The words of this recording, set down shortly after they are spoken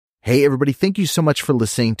Hey, everybody. Thank you so much for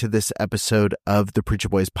listening to this episode of the Preacher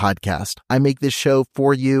Boys podcast. I make this show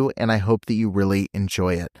for you, and I hope that you really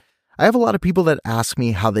enjoy it. I have a lot of people that ask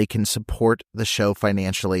me how they can support the show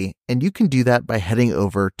financially, and you can do that by heading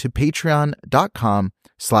over to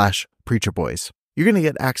patreon.com/preacherboys. You're going to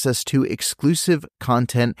get access to exclusive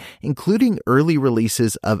content, including early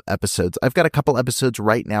releases of episodes. I've got a couple episodes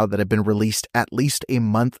right now that have been released at least a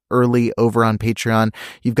month early over on Patreon.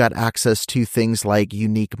 You've got access to things like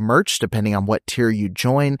unique merch, depending on what tier you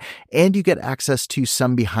join, and you get access to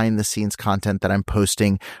some behind the scenes content that I'm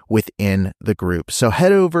posting within the group. So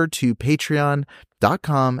head over to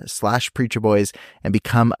patreon.com/preacherboys and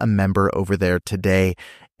become a member over there today.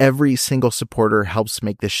 Every single supporter helps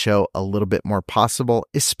make this show a little bit more possible,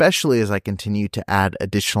 especially as I continue to add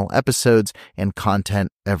additional episodes and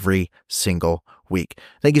content every single week.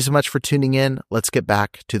 Thank you so much for tuning in. Let's get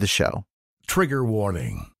back to the show. Trigger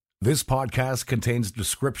warning. This podcast contains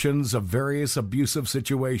descriptions of various abusive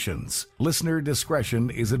situations. Listener discretion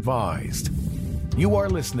is advised. You are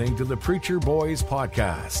listening to the Preacher Boys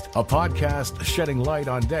Podcast, a podcast shedding light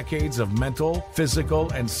on decades of mental,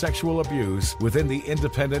 physical, and sexual abuse within the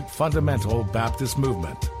independent fundamental Baptist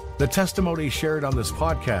movement. The testimonies shared on this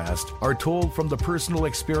podcast are told from the personal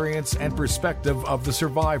experience and perspective of the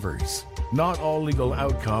survivors. Not all legal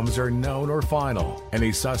outcomes are known or final.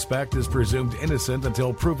 Any suspect is presumed innocent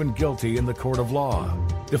until proven guilty in the court of law.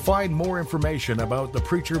 To find more information about the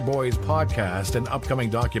Preacher Boys podcast and upcoming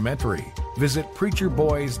documentary, visit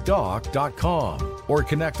preacherboysdoc.com or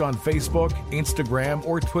connect on Facebook, Instagram,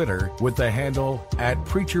 or Twitter with the handle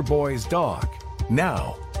 @preacherboysdoc.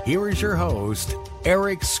 Now, here is your host,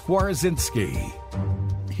 Eric Skwarczynski.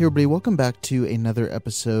 Hey everybody, welcome back to another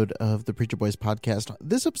episode of the Preacher Boys podcast.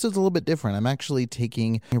 This episode's a little bit different. I'm actually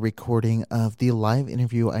taking a recording of the live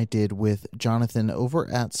interview I did with Jonathan over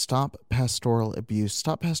at Stop Pastoral Abuse.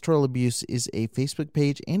 Stop Pastoral Abuse is a Facebook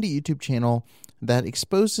page and a YouTube channel that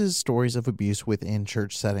exposes stories of abuse within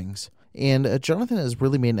church settings. And Jonathan has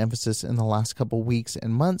really made an emphasis in the last couple weeks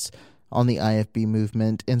and months on the IFB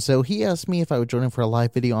movement. And so he asked me if I would join him for a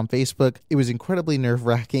live video on Facebook. It was incredibly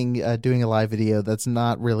nerve-wracking doing a live video. That's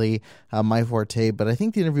not really my forte, but I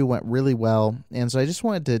think the interview went really well. And so I just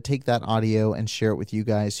wanted to take that audio and share it with you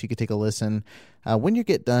guys so you could take a listen. When you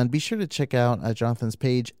get done, be sure to check out Jonathan's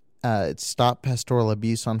page. It's Stop Pastoral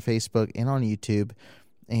Abuse on Facebook and on YouTube.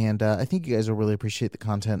 And I think you guys will really appreciate the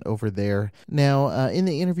content over there. Now, in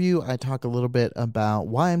the interview, I talk a little bit about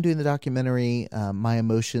why I'm doing the documentary, my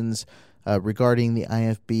emotions regarding the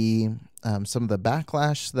IFB, some of the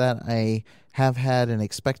backlash that I have had and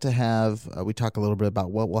expect to have. We talk a little bit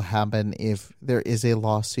about what will happen if there is a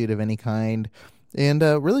lawsuit of any kind, and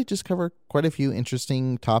really just cover quite a few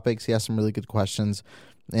interesting topics. He asked some really good questions,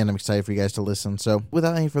 and I'm excited for you guys to listen. So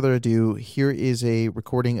without any further ado, here is a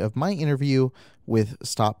recording of my interview with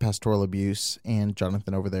Stop Pastoral Abuse and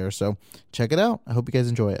Jonathan over there. So check it out. I hope you guys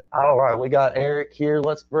enjoy it. All right, we got Eric here.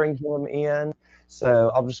 Let's bring him in.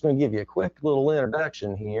 So I'm just going to give you a quick little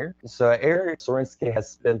introduction here. So Eric Skwarczynski has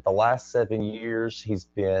spent the last 7 years, he's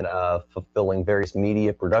been fulfilling various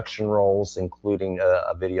media production roles, including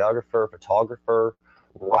a videographer, photographer,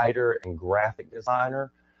 writer, and graphic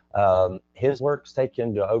designer. His work's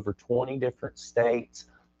taken to over 20 different states,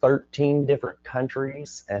 13 different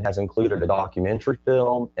countries, and has included a documentary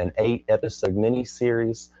film, an 8-episode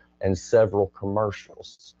miniseries, and several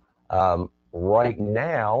commercials. Right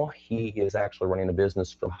now, he is actually running a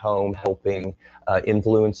business from home, helping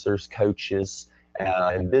influencers, coaches,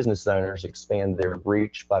 and business owners expand their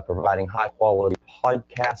reach by providing high-quality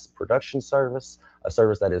podcast production service, a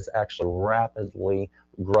service that is actually rapidly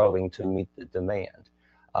growing to meet the demand.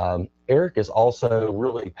 Eric is also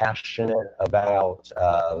really passionate about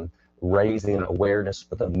raising awareness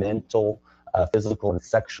for the mental, physical, and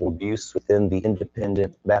sexual abuse within the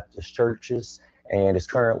independent Baptist churches, and is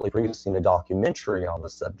currently producing a documentary on the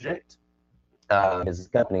subject. His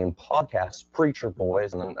company and podcast, Preacher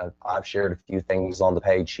Boys, and I've shared a few things on the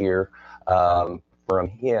page here from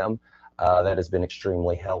him that has been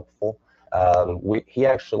extremely helpful. He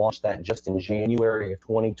actually launched that just in January of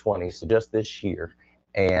 2020, so just this year.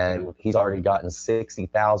 And he's already gotten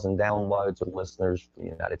 60,000 downloads with listeners from the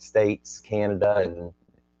United States, Canada, and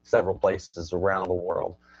several places around the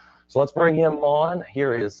world. So let's bring him on.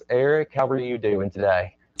 Here is Eric. How are you doing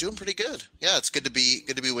today? Doing pretty good. Yeah, it's good to be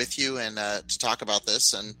with you and to talk about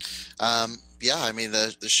this. And yeah, I mean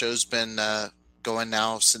the show's been going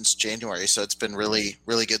now since January, so it's been really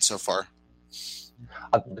good so far.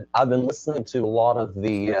 I've been listening to a lot of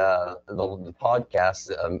the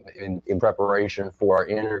podcasts in preparation for our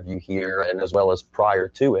interview here, and as well as prior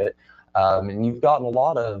to it. And you've gotten a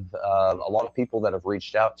lot of people that have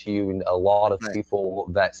reached out to you, and a lot of Right. people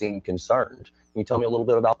that seem concerned. Can you tell me a little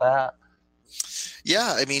bit about that?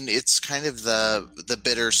 Yeah, I mean, it's kind of the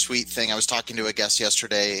bittersweet thing. I was talking to a guest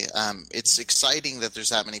yesterday. It's exciting that there's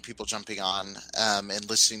that many people jumping on and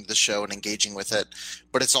listening to the show and engaging with it,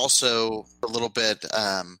 but it's also a little bit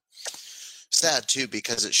sad too,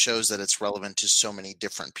 because it shows that it's relevant to so many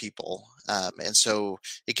different people. And so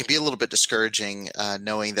it can be a little bit discouraging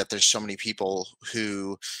knowing that there's so many people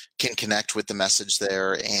who can connect with the message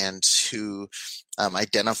there and who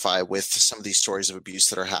identify with some of these stories of abuse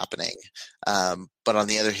that are happening. But on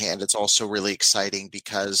the other hand, it's also really exciting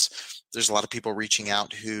because there's a lot of people reaching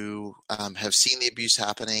out who have seen the abuse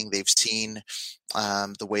happening. They've seen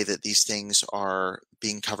the way that these things are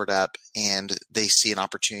being covered up, and they see an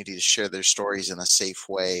opportunity to share their stories in a safe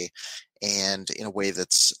way and in a way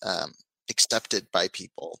that's accepted by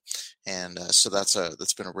people. And so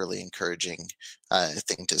that's been a really encouraging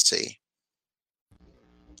thing to see.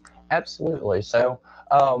 Absolutely. So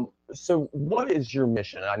what is your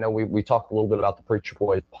mission? I know we talked a little bit about the Preacher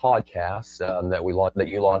Boys podcast that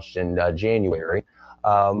you launched in January.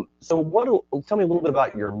 So tell me a little bit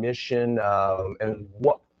about your mission and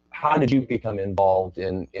how did you become involved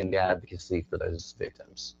in the advocacy for those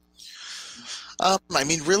victims? I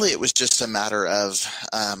mean, really, it was just a matter of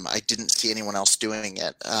I didn't see anyone else doing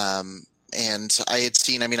it. And I had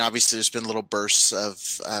seen, I mean, obviously there's been little bursts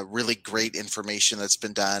of really great information that's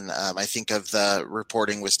been done. I think of the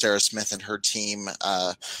reporting with Sarah Smith and her team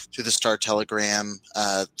through the Star Telegram.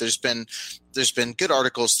 There's been good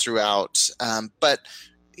articles throughout, but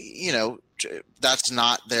you know, that's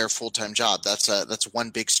not their full-time job. That's one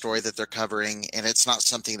big story that they're covering, and it's not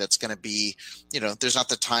something that's going to be, you know, there's not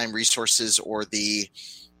the time, resources, or the,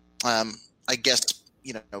 I guess,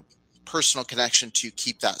 you know, personal connection to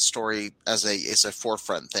keep that story as a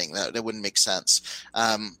forefront thing. That wouldn't make sense.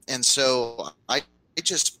 And so I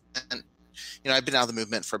just, you know, I've been out of the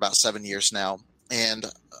movement for about 7 years now, and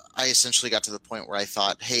I essentially got to the point where I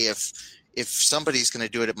thought, hey, if somebody's going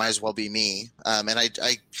to do it, it might as well be me. And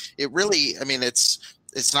it really, I mean,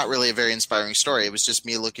 it's not really a very inspiring story. It was just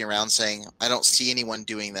me looking around saying, I don't see anyone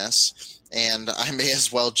doing this, and I may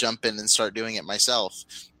as well jump in and start doing it myself.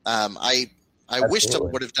 I wished I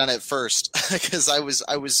would have done it first because I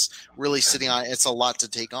was really sitting on it. It's a lot to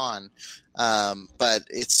take on. But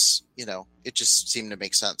it's, you know, it just seemed to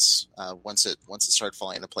make sense once it started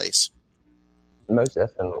falling into place. Most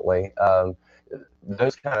definitely.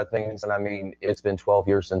 Those kind of things. And I mean, it's been 12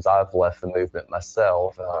 years since I've left the movement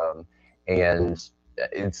myself. And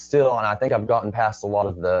it's still, and I think I've gotten past a lot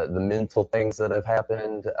of the mental things that have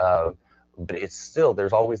happened. But it's still,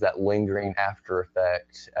 there's always that lingering after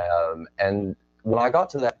effect. And when I got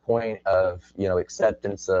to that point of, you know,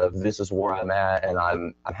 acceptance of this is where I'm at and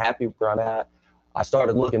I'm happy where I'm at, I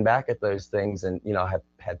started looking back at those things, and, you know, I have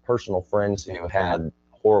had personal friends who had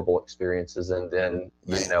horrible experiences, and then,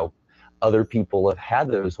 you know, other people have had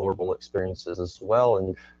those horrible experiences as well.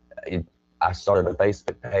 And I started a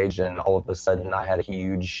Facebook page, and all of a sudden I had a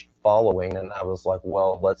huge following, and I was like,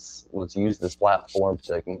 well, let's use this platform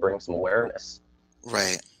to bring some awareness.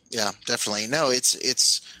 Right. Yeah, definitely. No, it's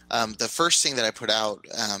the first thing that I put out,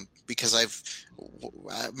 because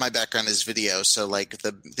my background is video. So like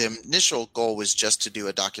the initial goal was just to do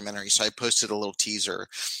a documentary. So I posted a little teaser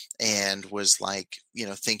and was like, you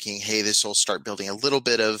know, thinking, hey, this will start building a little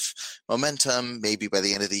bit of momentum. Maybe by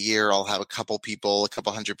the end of the year, I'll have a couple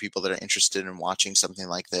hundred people that are interested in watching something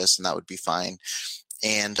like this, and that would be fine.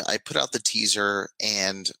 And I put out the teaser,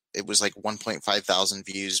 and it was like 1.5 thousand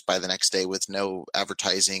views by the next day with no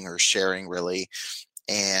advertising or sharing really.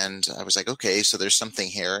 And I was like, okay, so there's something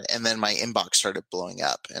here. And then my inbox started blowing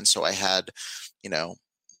up. And so I had, you know,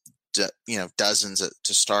 dozens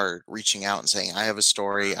to start reaching out and saying, I have a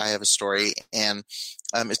story. And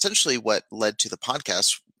essentially what led to the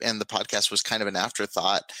podcast, and the podcast was kind of an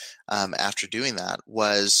afterthought after doing that,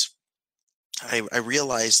 was I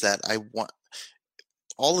realized that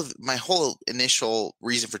my whole initial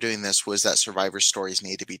reason for doing this was that survivor stories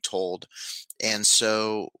need to be told. And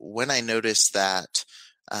so when I noticed that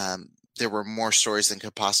there were more stories than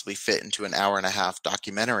could possibly fit into an 1.5-hour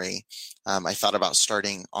documentary, I thought about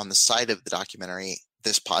starting on the side of the documentary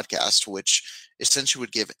this podcast, which essentially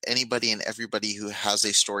would give anybody and everybody who has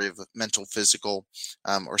a story of mental, physical,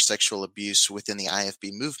 or sexual abuse within the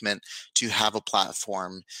IFB movement to have a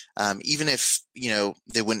platform. Even if, you know,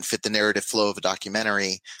 they wouldn't fit the narrative flow of a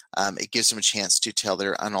documentary, it gives them a chance to tell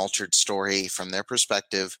their unaltered story from their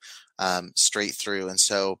perspective straight through. And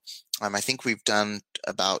so I think we've done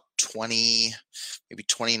about 20, maybe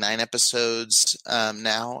 29 episodes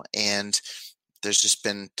now. And there's just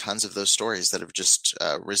been tons of those stories that have just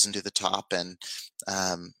risen to the top. And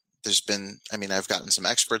there's been, I mean, I've gotten some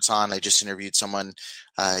experts on. I just interviewed someone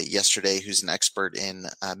yesterday who's an expert in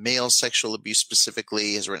male sexual abuse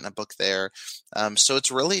specifically, has written a book there. So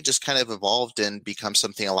it's really just kind of evolved and become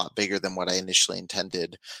something a lot bigger than what I initially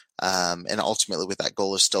intended. And ultimately with that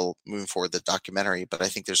goal is still moving forward the documentary, but I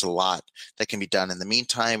think there's a lot that can be done in the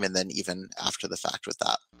meantime and then even after the fact with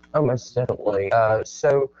that. Oh, most definitely. I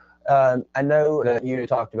know that you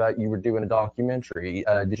talked about you were doing a documentary.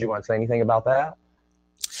 Did you want to say anything about that?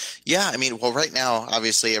 Yeah, I mean, well, right now,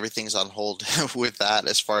 obviously, everything's on hold with that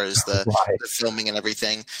as far as the filming and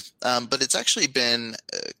everything. But it's actually been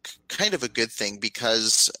kind of a good thing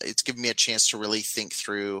because it's given me a chance to really think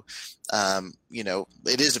through,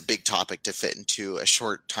 it is a big topic to fit into a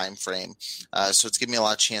short time frame. So it's given me a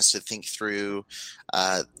lot of chance to think through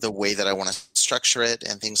the way that I want to structure it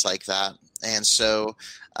and things like that. And so,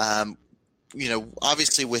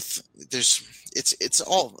 obviously it's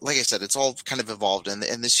all, like I said, it's all kind of evolved. And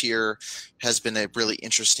this year has been a really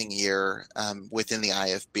interesting year within the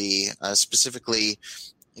IFB, specifically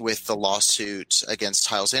with the lawsuit against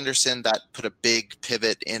Hyles Anderson. That put a big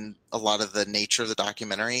pivot in a lot of the nature of the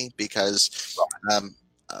documentary because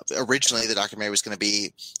originally the documentary was going to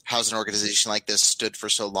be how's an organization like this stood for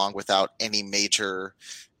so long without any major,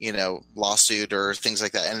 lawsuit or things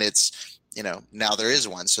like that. And it's, now there is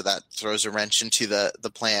one. So that throws a wrench into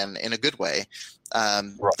the plan in a good way.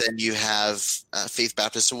 Then you have Faith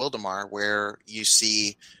Baptist of Wildomar, where you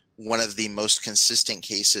see one of the most consistent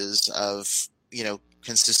cases of,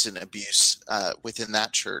 consistent abuse within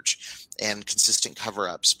that church and consistent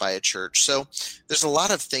cover-ups by a church. So there's a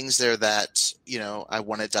lot of things there that, I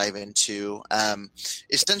want to dive into.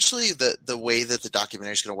 Essentially, the way that the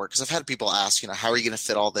documentary is going to work, because I've had people ask, how are you going to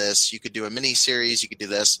fit all this? You could do a mini series, you could do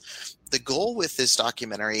this. The goal with this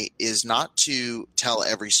documentary is not to tell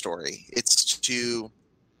every story. It's to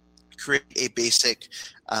create a basic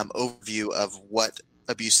overview of what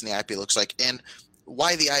abuse in the IFB looks like and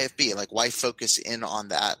why the IFB, like why focus in on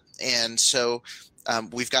that. And so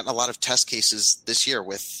we've gotten a lot of test cases this year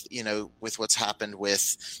with what's happened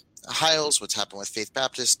with Hyles, what's happened with Faith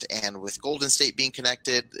Baptist, and with Golden State being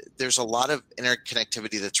connected. There's a lot of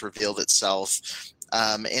interconnectivity that's revealed itself.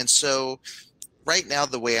 And so right now,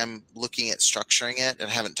 the way I'm looking at structuring it, and I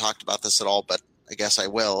haven't talked about this at all, but I guess I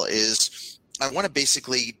will, is I want to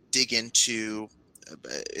basically dig into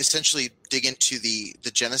the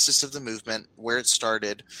genesis of the movement, where it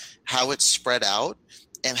started, how it's spread out,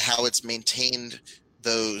 and how it's maintained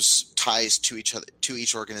those ties to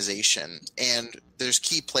each organization. And there's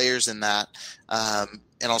key players in that. And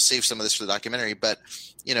I'll save some of this for the documentary, but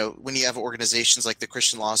when you have organizations like the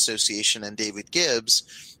Christian Law Association and David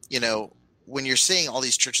Gibbs, when you're saying all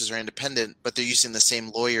these churches are independent, but they're using the same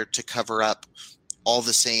lawyer to cover up all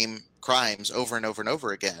the same crimes over and over and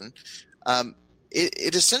over again,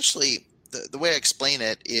 it essentially, the way I explain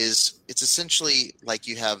it is it's essentially like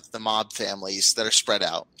you have the mob families that are spread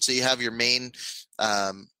out. So you have your main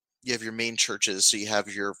churches. So you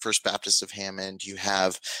have your First Baptist of Hammond, you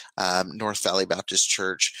have North Valley Baptist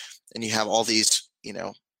Church, and you have all these,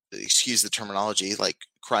 excuse the terminology, like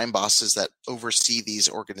crime bosses that oversee these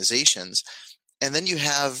organizations. And then you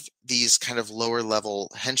have these kind of lower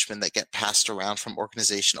level henchmen that get passed around from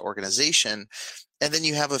organization to organization. And then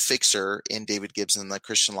you have a fixer in David Gibbs and the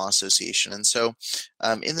Christian Law Association. And so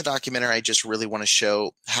in the documentary, I just really want to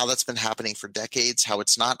show how that's been happening for decades, how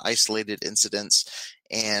it's not isolated incidents,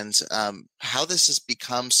 and how this has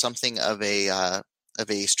become something of a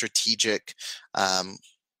strategic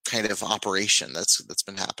kind of operation that's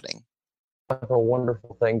been happening. A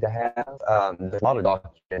wonderful thing to have. There's a lot of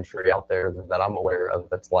documentary out there that I'm aware of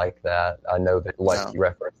that's like that. I know that, you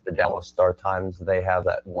referenced the Dallas Star-Times, they have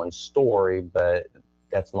that one story, but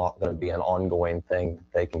that's not going to be an ongoing thing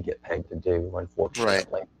that they can get paid to do,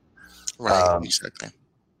 unfortunately. Right, exactly.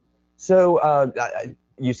 So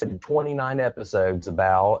you said 29 episodes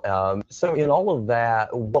about. So in all of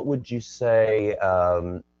that, what would you say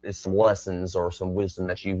is some lessons or some wisdom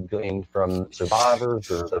that you've gained from survivors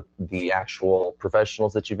or the actual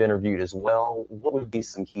professionals that you've interviewed as well? What would be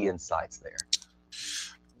some key insights there?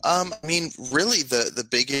 Really the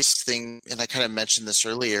biggest thing, and I kind of mentioned this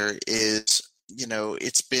earlier, is,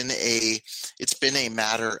 it's been a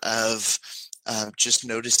matter of just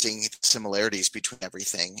noticing similarities between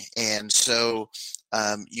everything. And so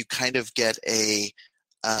you kind of get a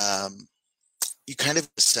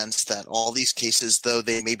sense that all these cases, though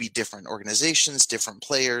they may be different organizations, different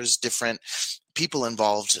players, different people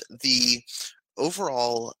involved, the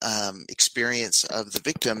overall experience of the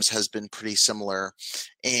victims has been pretty similar.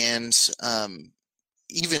 And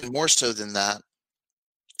even more so than that,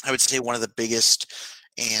 I would say one of the biggest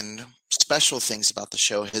and special things about the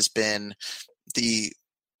show has been the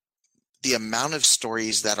amount of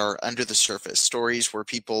stories that are under the surface, stories where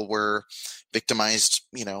people were victimized,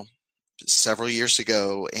 several years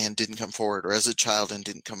ago and didn't come forward, or as a child and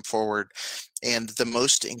didn't come forward. And the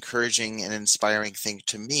most encouraging and inspiring thing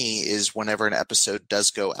to me is whenever an episode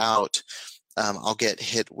does go out, I'll get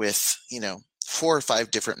hit with, 4 or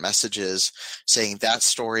 5 different messages saying that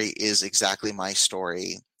story is exactly my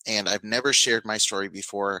story. And I've never shared my story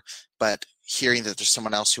before, but hearing that there's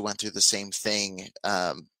someone else who went through the same thing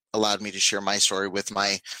allowed me to share my story with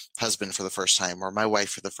my husband for the first time, or my wife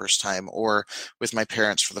for the first time, or with my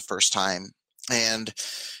parents for the first time. And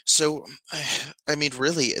so, I mean,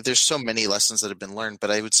 really, there's so many lessons that have been learned,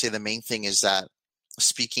 but I would say the main thing is that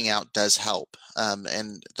speaking out does help.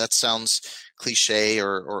 And that sounds cliche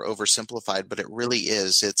or oversimplified, but it really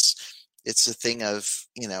is. It's a thing of,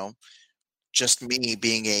 just me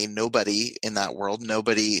being a nobody in that world.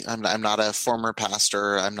 Nobody, I'm not a former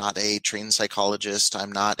pastor. I'm not a trained psychologist.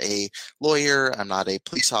 I'm not a lawyer. I'm not a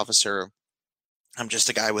police officer. I'm just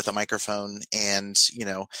a guy with a microphone and,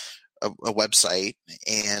 a website.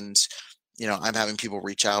 And, I'm having people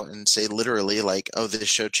reach out and say literally like, oh, this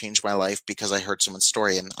show changed my life because I heard someone's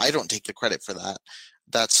story. And I don't take the credit for that.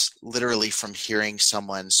 That's literally from hearing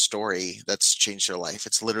someone's story that's changed their life.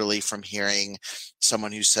 It's literally from hearing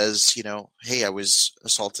someone who says, hey, I was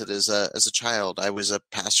assaulted as a child. I was a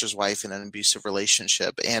pastor's wife in an abusive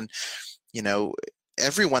relationship. And,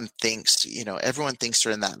 everyone thinks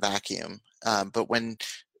they're in that vacuum. But when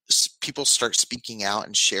people start speaking out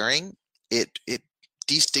and sharing, it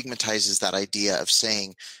destigmatizes that idea of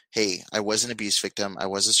saying, hey, I was an abuse victim. I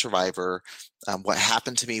was a survivor. What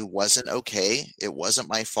happened to me wasn't okay. It wasn't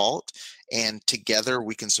my fault. And together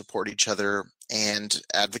we can support each other and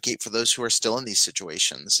advocate for those who are still in these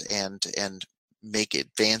situations and make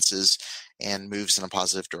advances and moves in a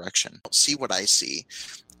positive direction. See what I see.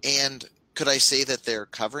 And could I say that they're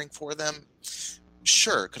covering for them?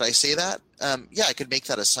 Sure. Could I say that? Yeah, I could make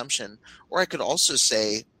that assumption. Or I could also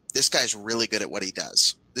say, this guy's really good at what he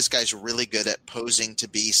does. This guy's really good at posing to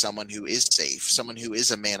be someone who is safe, someone who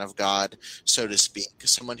is a man of God, so to speak,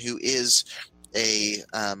 someone who is a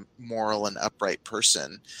moral and upright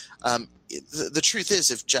person. The truth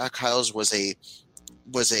is, if Jack Hyles was a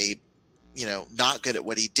not good at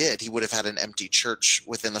what he did, he would have had an empty church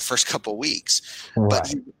within the first couple of weeks.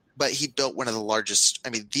 Right. But he built one of the largest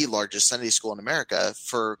Sunday school in America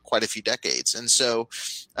for quite a few decades. And so,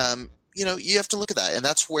 you have to look at that. And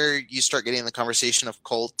that's where you start getting the conversation of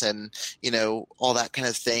cult and, all that kind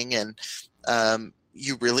of thing. And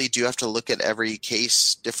you really do have to look at every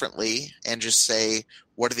case differently and just say,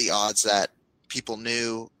 what are the odds that people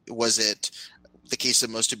knew? Was it the case of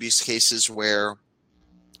most abuse cases where,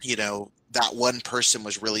 that one person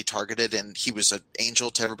was really targeted and he was an angel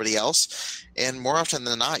to everybody else? And more often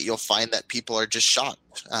than not, you'll find that people are just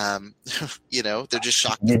shocked. They're just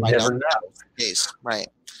shocked to find out that's the case. Right.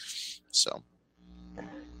 So.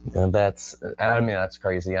 That's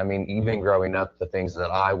crazy. I mean, even growing up, the things that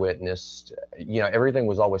I witnessed, everything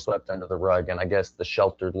was always swept under the rug. And I guess the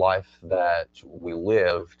sheltered life that we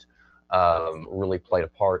lived really played a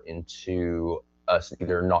part into us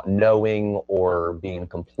either not knowing or being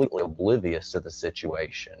completely oblivious to the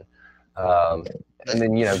situation. And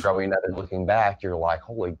then, growing up and looking back, you're like,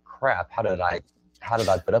 holy crap, how did I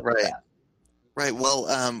put up with that? Right. Well,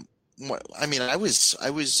 I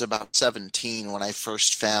was about 17 when I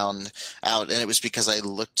first found out, and it was because I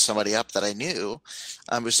looked somebody up that I knew.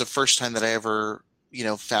 It was the first time that I ever,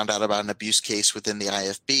 found out about an abuse case within the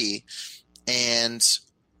IFB. And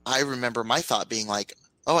I remember my thought being like,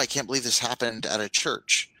 oh, I can't believe this happened at a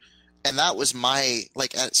church. And that was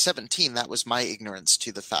at 17, that was my ignorance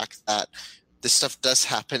to the fact that this stuff does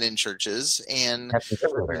happen in churches, and,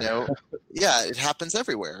 yeah, it happens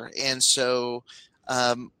everywhere. And so,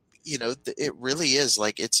 it really is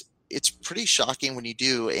like, it's pretty shocking when you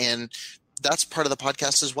do. And that's part of the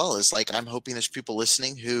podcast as well, is like, I'm hoping there's people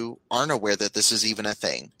listening who aren't aware that this is even a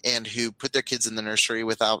thing, and who put their kids in the nursery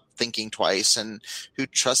without thinking twice, and who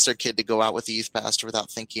trust their kid to go out with the youth pastor without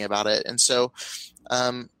thinking about it. And so,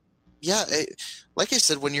 like I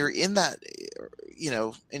said, when you're in that,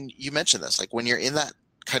 and you mentioned this, like when you're in that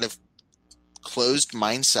kind of closed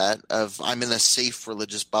mindset of I'm in a safe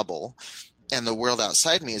religious bubble, and the world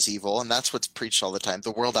outside me is evil, and that's what's preached all the time,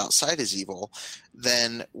 the world outside is evil,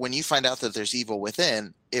 then when you find out that there's evil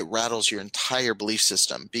within, it rattles your entire belief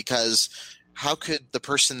system. Because how could the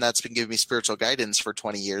person that's been giving me spiritual guidance for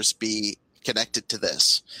 20 years be connected to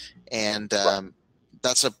this? And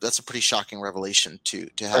that's a pretty shocking revelation to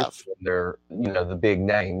have. They're, the big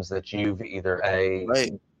names that you've either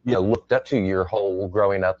looked up to your whole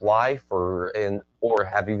growing up life, or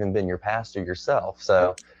have even been your pastor yourself.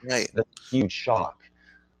 So Right. that's a huge shock.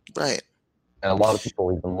 Right. And a lot of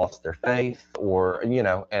people even lost their faith, or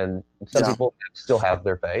and some Yeah. people still have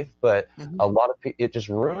their faith, but Mhm. a lot of it just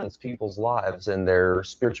ruins people's lives and their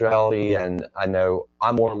spirituality. And I know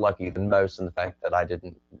I'm more lucky than most in the fact that I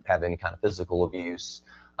didn't have any kind of physical abuse.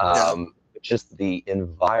 Yeah. Just the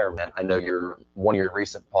environment. I know one of your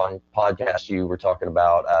recent podcasts, you were talking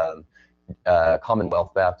about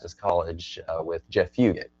Commonwealth Baptist College with Jeff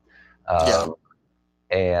Fugit. Yeah.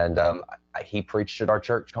 And he preached at our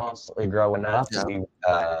church constantly growing up.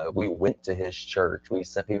 Yeah. We went to his church. We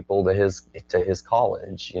sent people to his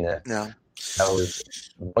college. Yeah. That was,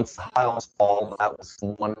 once the Highlands fall, that was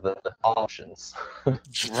one of the options.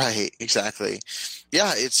 Right. Exactly.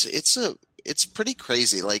 Yeah. It's pretty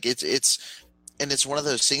crazy. Like and it's one of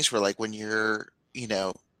those things where, like, when you're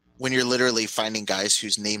literally finding guys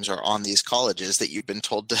whose names are on these colleges that you've been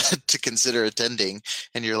told to consider attending,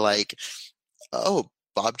 and you're like, oh,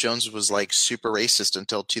 Bob Jones was like super racist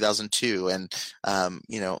until 2002, and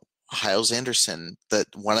Hyles Anderson, that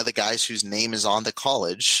one of the guys whose name is on the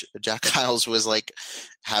college, Jack Hyles, was like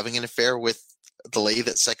having an affair with the lady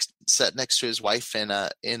that sat next to his wife in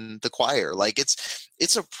the choir. Like,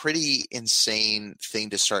 it's a pretty insane thing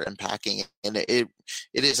to start unpacking, and it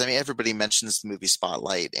is. I mean, everybody mentions the movie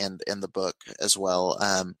Spotlight and the book as well.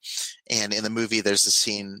 And in the movie, there's a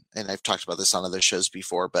scene, and I've talked about this on other shows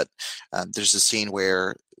before, but there's a scene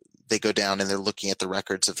where they go down and they're looking at the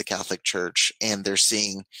records of the Catholic Church, and they're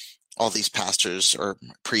seeing all these pastors or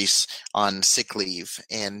priests on sick leave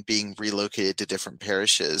and being relocated to different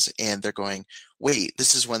parishes. And they're going, wait,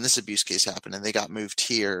 this is when this abuse case happened, and they got moved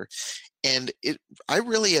here. And I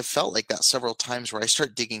really have felt like that several times, where I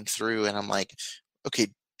start digging through and I'm like, okay,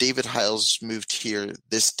 David Hyles moved here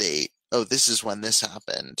this date. Oh, this is when this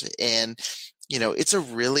happened. And,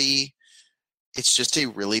 it's just a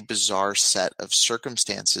really bizarre set of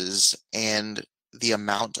circumstances, and the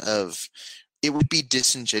amount of it would be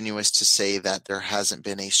disingenuous to say that there hasn't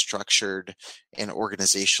been a structured and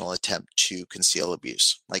organizational attempt to conceal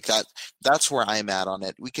abuse. Like that's where I'm at on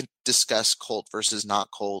it. We can discuss cult versus not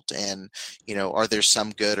cult, and, are there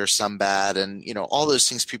some good or some bad, and, all those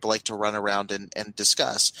things people like to run around and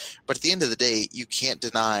discuss. But at the end of the day, you can't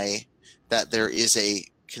deny that there is a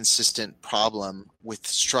consistent problem with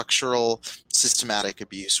structural, systematic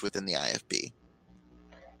abuse within the IFB.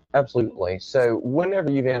 Absolutely. So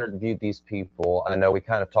whenever you've interviewed these people, I know we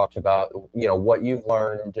kind of talked about, what you've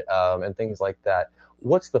learned and things like that.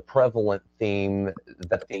 What's the prevalent theme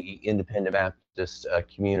that the independent Baptist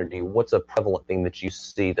community, what's a prevalent theme that you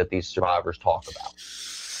see that these survivors talk about?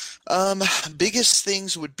 Biggest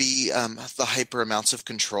things would be the hyper amounts of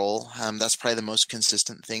control. That's probably the most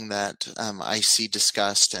consistent thing that I see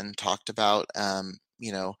discussed and talked about.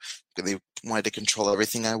 They wanted to control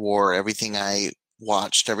everything I wore, everything I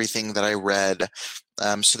watched, everything that I read.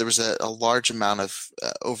 So there was a large amount of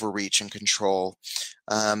overreach and control.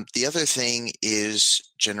 The other thing is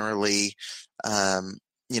generally,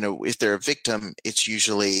 if they're a victim, it's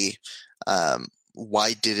usually,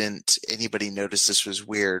 why didn't anybody notice this was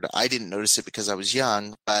weird? I didn't notice it because I was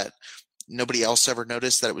young, but nobody else ever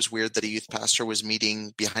noticed that it was weird that a youth pastor was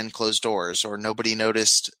meeting behind closed doors, or nobody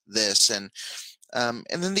noticed this. And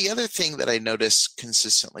then the other thing that I notice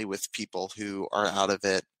consistently with people who are out of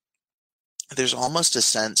it, there's almost a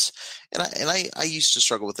sense, and I used to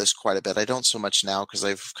struggle with this quite a bit. I don't so much now because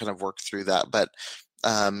I've kind of worked through that, but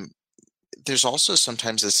there's also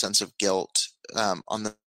sometimes a sense of guilt on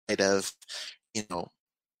the side of,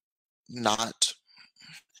 not,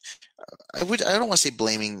 I don't want to say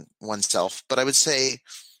blaming oneself, but I would say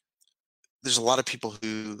there's a lot of people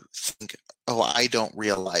who think, oh, I don't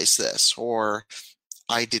realize this, or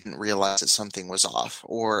I didn't realize that something was off,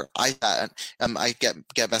 or I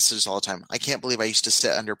get messages all the time. I can't believe I used to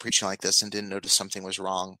sit under preaching like this and didn't notice something was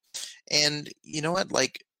wrong. And you know what?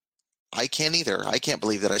 Like, I can't either. I can't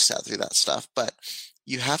believe that I sat through that stuff. But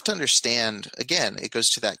you have to understand, again, it goes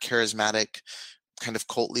to that charismatic kind of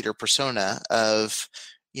cult leader persona of,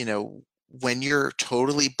 when you're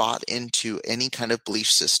totally bought into any kind of belief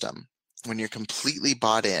system, when you're completely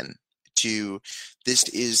bought in to this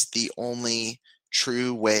is the only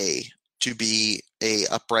true way to be a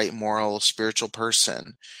upright, moral, spiritual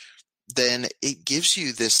person, then it gives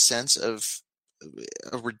you this sense of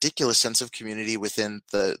a ridiculous sense of community within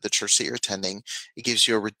the church that you're attending. It gives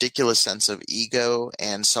you a ridiculous sense of ego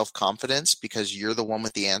and self-confidence because you're the one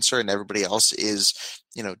with the answer and everybody else is,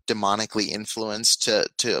 demonically influenced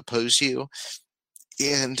to oppose you.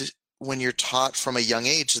 And when you're taught from a young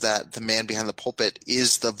age that the man behind the pulpit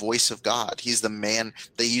is the voice of God, he's the man,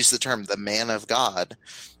 they use the term the man of God,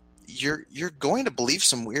 you're going to believe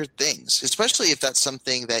some weird things, especially if that's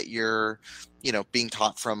something that you're, being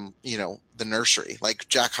taught from, the nursery. Like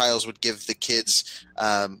Jack Hyles would give the kids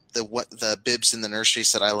the bibs in the nursery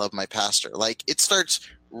said, "I love my pastor." Like it starts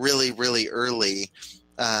really, really early,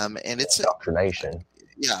 and it's indoctrination.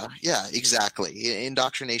 Yeah, exactly.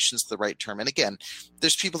 Indoctrination's the right term. And again,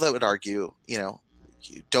 there's people that would argue,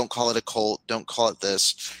 don't call it a cult, don't call it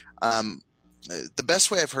this. The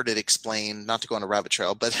best way I've heard it explained, not to go on a rabbit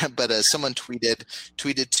trail, but someone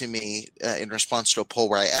tweeted to me in response to a poll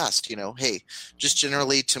where I asked, hey, just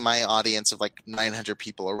generally to my audience of like 900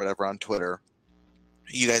 people or whatever on Twitter,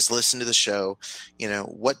 you guys listen to the show,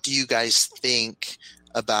 what do you guys think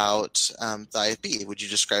about the IFB? Would you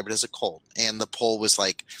describe it as a cult? And the poll was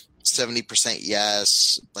like 70%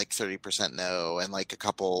 yes, like 30% no, and like a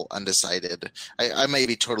couple undecided. I may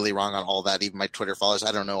be totally wrong on all that. Even my Twitter followers,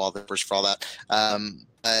 I don't know all the numbers for all that.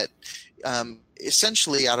 But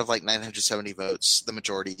essentially, out of like 970 votes, the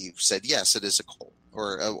majority said yes, it is a cult,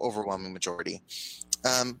 or an overwhelming majority.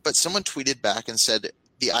 But someone tweeted back and said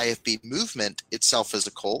the IFB movement itself is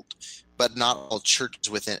a cult, but not all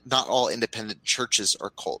churches within, not all independent churches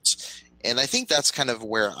are cults. And I think that's kind of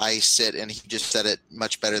where I sit, and he just said it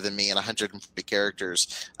much better than me in 140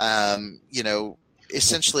 characters.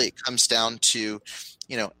 Essentially it comes down to,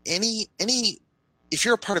 any if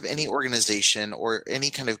you're a part of any organization or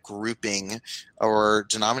any kind of grouping or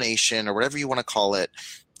denomination or whatever you want to call it,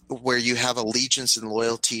 where you have allegiance and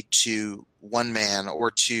loyalty to one man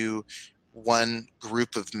or to one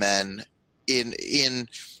group of men in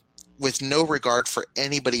with no regard for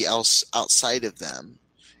anybody else outside of them,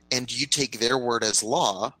 and you take their word as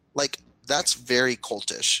law, like that's very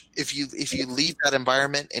cultish. If you leave that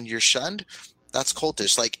environment and you're shunned, that's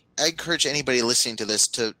cultish. Like I encourage anybody listening to this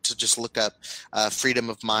to just look up Freedom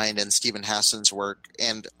of Mind and Stephen Hassan's work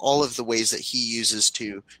and all of the ways that he uses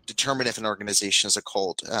to determine if an organization is a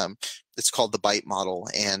cult. It's called the BITE model,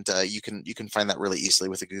 and you can find that really easily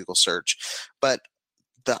with a Google search. But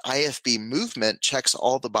the IFB movement checks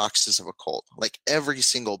all the boxes of a cult, like every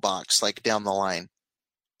single box, like down the line.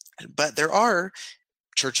 But there are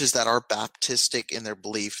churches that are Baptistic in their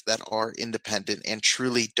belief, that are independent and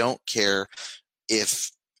truly don't care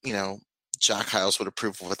if, Jack Hyles would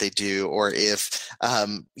approve of what they do, or if,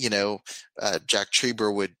 Jack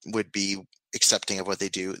Trieber would be accepting of what they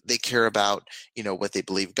do. They care about, what they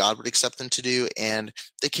believe God would accept them to do, and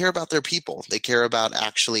they care about their people. They care about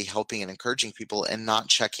actually helping and encouraging people and not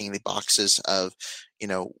checking the boxes of,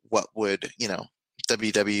 what would,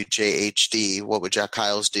 WWJHD, what would Jack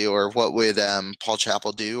Hyles do, or what would Paul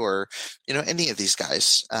Chappell do, or any of these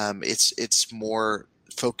guys. It's more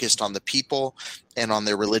focused on the people and on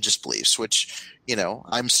their religious beliefs, which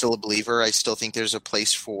I'm still a believer. I still think there's a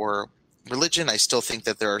place for religion. I still think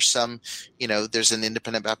that there are some, there's an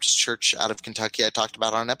independent Baptist church out of Kentucky I talked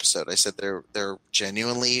about on an episode. I said they're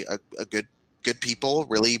genuinely a good people,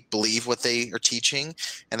 really believe what they are teaching,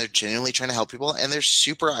 and they're genuinely trying to help people, and they're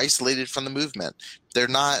super isolated from the movement. They're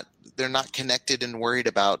not connected and worried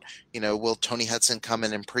about, will Tony Hudson come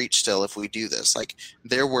in and preach still if we do this? Like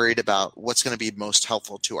they're worried about what's going to be most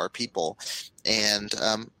helpful to our people. And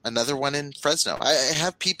another one in Fresno. I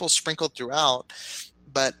have people sprinkled throughout,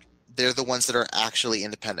 but they're the ones that are actually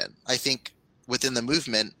independent. I think within the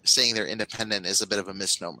movement, saying they're independent is a bit of a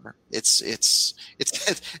misnomer. It's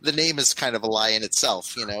the name is kind of a lie in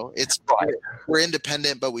itself. It's we're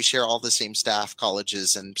independent, but we share all the same staff,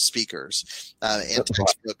 colleges, and speakers, and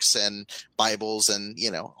textbooks and Bibles, and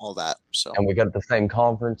all that. So, and we go to the same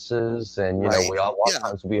conferences, and right. we all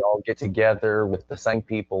times we all get together with the same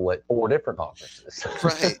people at 4 different conferences.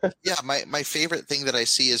 Right. Yeah. My favorite thing that I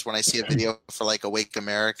see is when I see a video for like Awake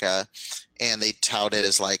America, and they tout it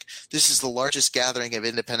as like, this is the largest gathering of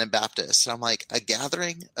independent Baptists. And I'm like, a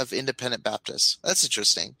gathering of independent Baptists? That's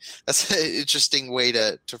interesting. That's an interesting way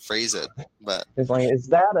to phrase it. But it's like, is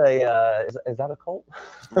that a cult?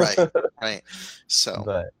 Right.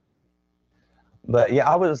 So, but yeah,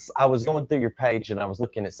 I was going through your page and I was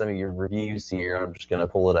looking at some of your reviews here. I'm just going to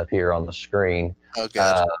pull it up here on the screen. Oh,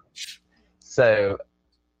 good.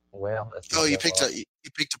 You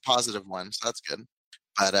picked a positive one, so that's good.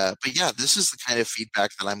 But yeah, this is the kind of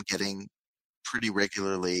feedback that I'm getting pretty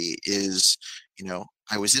regularly is,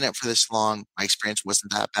 I was in it for this long. My experience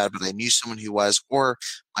wasn't that bad, but I knew someone who was, or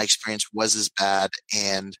my experience was as bad.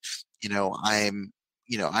 And,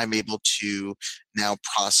 I'm able to now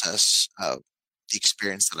process the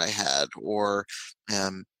experience that I had, or,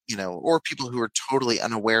 or people who are totally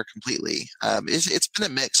unaware completely. It's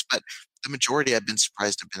been a mix, but the majority I've been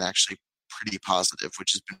surprised have been actually pretty positive,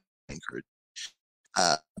 which has been encouraging.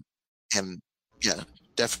 Uh, and yeah,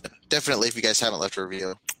 definitely, if you guys haven't left a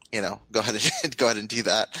review, go ahead and go ahead and do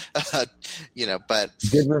that.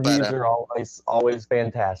 Good reviews are always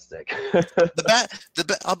fantastic.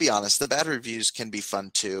 I'll be honest, the bad reviews can be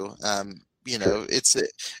fun too. It's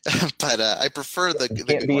but I prefer the you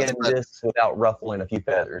can't good be ones, in this without ruffling a few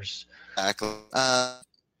feathers. Exactly.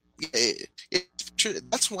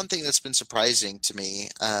 That's one thing that's been surprising to me.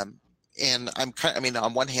 And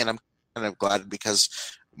on one hand, I'm kind of glad, because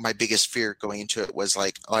my biggest fear going into it was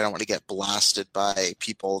like, oh, I don't want to get blasted by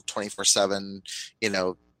people 24/7,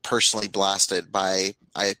 personally blasted by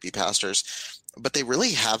IFB pastors. But they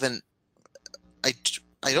really haven't. I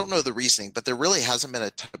don't know the reasoning, but there really hasn't been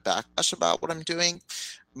a ton of backlash about what I'm doing.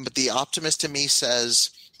 But the optimist in me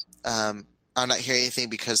says, I'm not hearing anything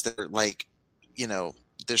because they're like,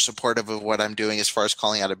 they're supportive of what I'm doing as far as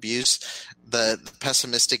calling out abuse. The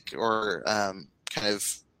pessimistic, or kind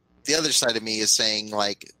of the other side of me, is saying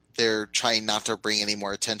like they're trying not to bring any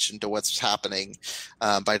more attention to what's happening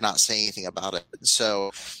by not saying anything about it.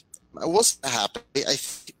 So we'll see what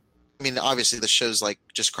happens. Obviously the show's like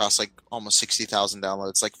just crossed like almost 60,000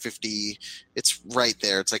 downloads, like 50. It's right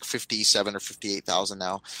there. It's like 57 or 58,000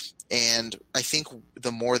 now. And I think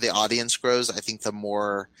the more the audience grows, I think the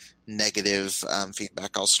more negative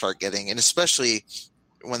feedback I'll start getting. And especially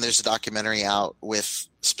when there's a documentary out with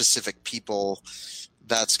specific people,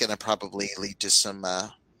 that's going to probably lead to some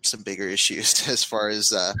bigger issues as far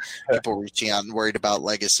as people reaching out and worried about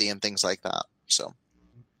legacy and things like that. So.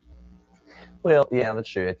 Well, yeah, that's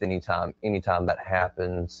true. Anytime that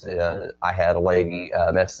happens, I had a lady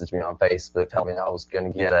message me on Facebook telling me I was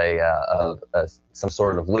going to get some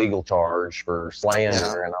sort of legal charge for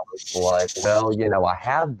slander, and I was like, well, I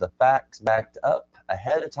have the facts backed up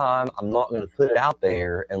ahead of time. I'm not going to put it out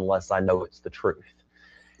there unless I know it's the truth.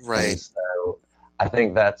 Right. And so I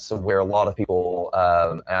think that's where a lot of people,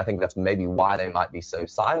 and I think that's maybe why they might be so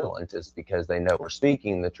silent, is because they know we're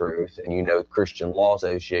speaking the truth. And Christian Law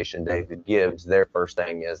Association, David Gibbs, their first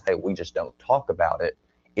thing is, hey, we just don't talk about it.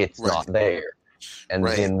 It's not there. And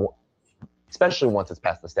then, especially once it's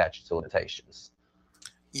past the statute of limitations.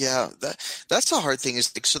 Yeah, that's the hard thing.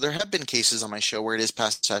 Is so there have been cases on my show where it is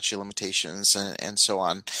past statute of limitations and so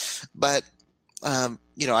on, but I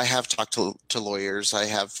have talked to lawyers. I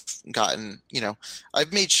have gotten,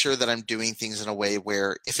 I've made sure that I'm doing things in a way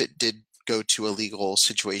where if it did go to a legal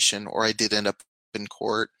situation, or I did end up in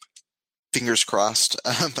court, fingers crossed,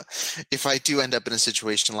 if I do end up in a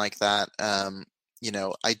situation like that,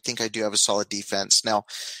 I think I do have a solid defense. Now,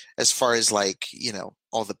 as far as like,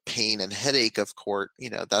 all the pain and headache of court,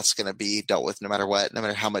 that's going to be dealt with no matter what, no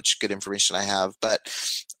matter how much good information I have. But,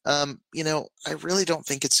 I really don't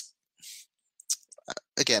think it's,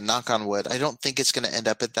 again, knock on wood, I don't think it's going to end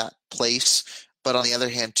up at that place. But on the other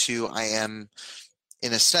hand, too, I am,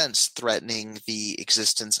 in a sense, threatening the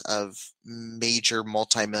existence of major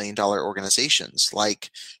multi-million-dollar organizations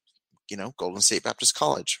like, Golden State Baptist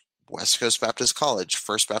College, West Coast Baptist College,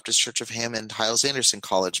 First Baptist Church of Hammond, Hyles-Anderson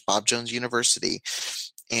College, Bob Jones University.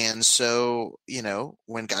 And so,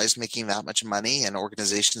 when guys making that much money and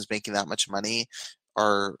organizations making that much money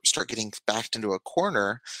start getting backed into a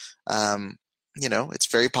corner, it's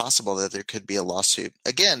very possible that there could be a lawsuit.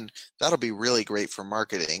 Again, that'll be really great for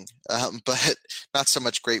marketing, but not so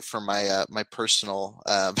much great for my my personal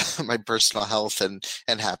health and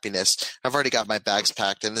happiness. I've already got my bags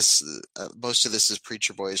packed, and this most of this is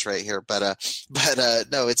Preacher Boys right here. But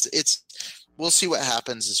no, it's we'll see what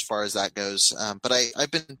happens as far as that goes. But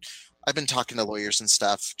I've been talking to lawyers and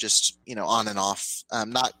stuff, just on and off,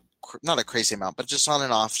 not a crazy amount, but just on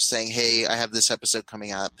and off, saying, hey, I have this episode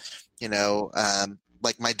coming up.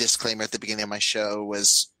 Like my disclaimer at the beginning of my show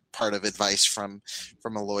was part of advice from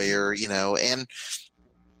a lawyer, and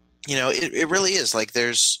it really is like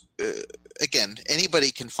there's again,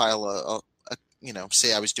 anybody can file a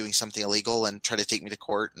say I was doing something illegal and try to take me to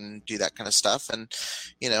court and do that kind of stuff. And,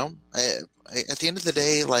 at the end of the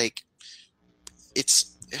day, like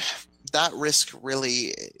it's that risk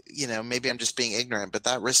really, maybe I'm just being ignorant, but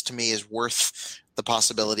that risk to me is worth the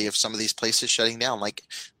possibility of some of these places shutting down. Like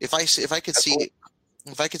if I could see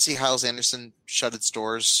Hyles-Anderson shut its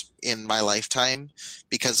doors in my lifetime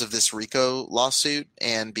because of this RICO lawsuit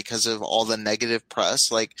and because of all the negative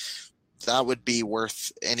press, like that would be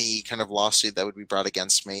worth any kind of lawsuit that would be brought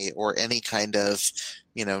against me, or any kind of,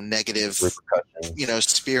 negative,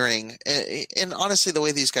 spearing. And honestly, the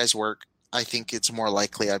way these guys work, I think it's more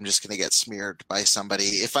likely I'm just going to get smeared by somebody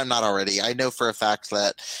if I'm not already. I know for a fact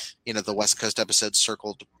that, the West Coast episode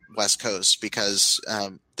circled West Coast because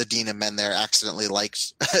the dean of men there accidentally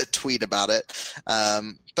liked a tweet about it. I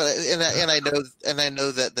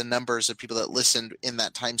know that the numbers of people that listened in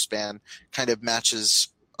that time span kind of matches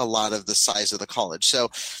a lot of the size of the college. So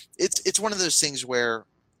it's one of those things where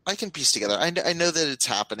I can piece together. I know that it's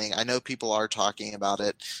happening. I know people are talking about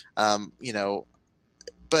it.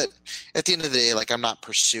 But at the end of the day, like, I'm not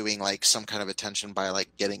pursuing like some kind of attention by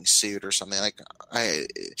like getting sued or something. Like,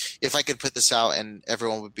 if I could put this out and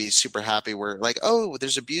everyone would be super happy, we're like, oh,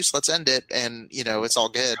 there's abuse, let's end it, and it's all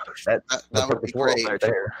good. That would be great. Right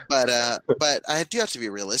there. But I do have to be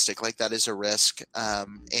realistic. Like, that is a risk, that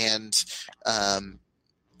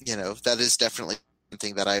is definitely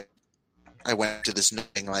something that I went to this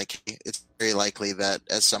knowing like it's very likely that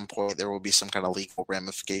at some point there will be some kind of legal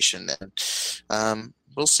ramification, and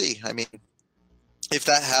we'll see. I mean, if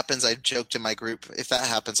that happens, I joked in my group, if that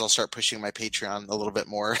happens, I'll start pushing my Patreon a little bit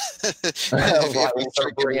more. if we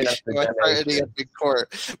start bringing up the big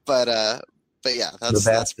court, but yeah,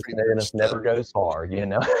 that's pretty much never goes far,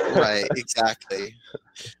 Right, exactly.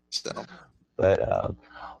 So, but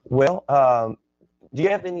do you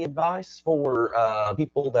have any advice for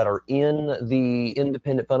people that are in the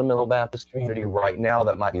independent fundamental Baptist community right now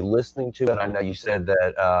that might be listening to it? I know you said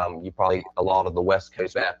that a lot of the West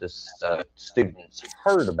Coast Baptist students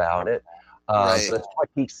heard about it. Right. So it's what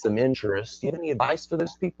piques some interest. Do you have any advice for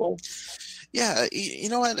those people? Yeah, you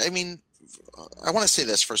know what? I mean, I want to say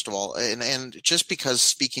this first of all, and just because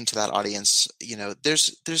speaking to that audience,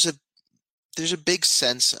 there's a big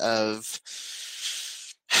sense of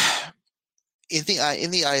in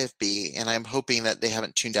the IFB, and I'm hoping that they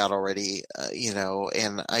haven't tuned out already,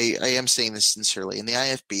 and I am saying this sincerely. In the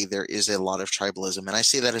IFB, there is a lot of tribalism, and I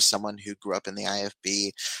say that as someone who grew up in the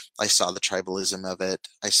IFB. I saw the tribalism of it.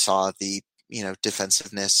 I saw the,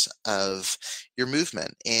 defensiveness of your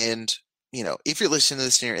movement. And, if you're listening to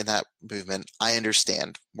this and you're in that movement, I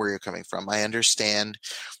understand where you're coming from. I understand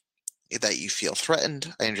that you feel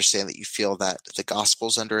threatened. I understand that you feel that the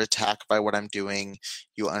gospel's under attack by what I'm doing.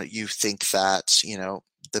 You think that,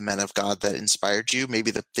 the men of God that inspired you,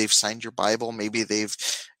 maybe that they've signed your Bible, maybe they've,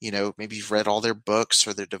 maybe you've read all their books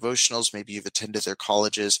or their devotionals, maybe you've attended their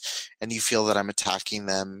colleges, and you feel that I'm attacking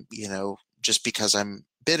them, just because I'm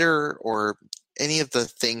bitter or any of the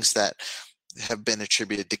things that have been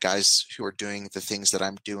attributed to guys who are doing the things that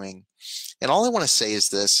I'm doing. And all I want to say is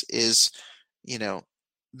this is,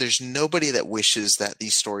 there's nobody that wishes that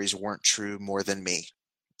these stories weren't true more than me.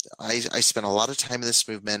 I spent a lot of time in this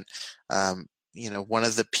movement. One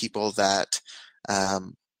of the people that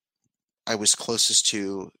I was closest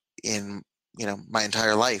to in, my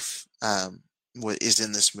entire life is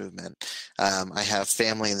in this movement. I have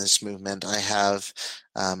family in this movement. I have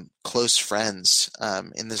close friends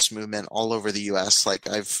in this movement all over the U.S. Like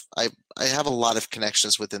I have a lot of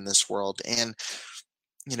connections within this world, and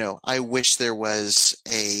I wish there was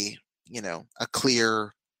a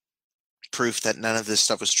clear proof that none of this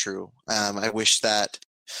stuff was true. I wish that,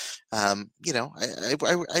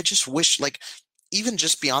 I just wish, like, even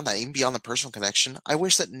just beyond that, even beyond the personal connection, I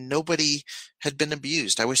wish that nobody had been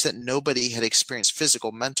abused. I wish that nobody had experienced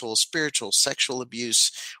physical, mental, spiritual, sexual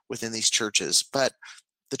abuse within these churches. But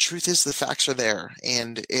the truth is, the facts are there,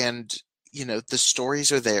 and the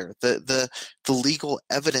stories are there. The legal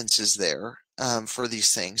evidence is there for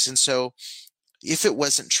these things. And so if it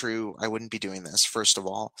wasn't true, I wouldn't be doing this, first of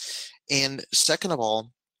all. And second of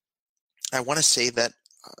all, I want to say that,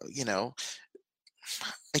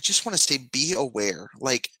 I just want to say, be aware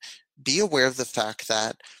of the fact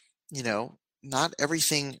that, not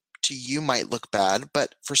everything to you might look bad,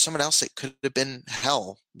 but for someone else, it could have been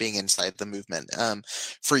hell being inside the movement.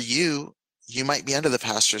 For you might be under the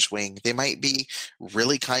pastor's wing. They might be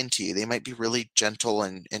really kind to you. They might be really gentle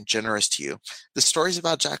and generous to you. The stories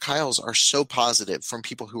about Jack Hyles are so positive from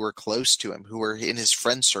people who were close to him, who were in his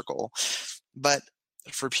friend circle. But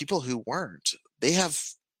for people who weren't, they have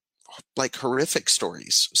like horrific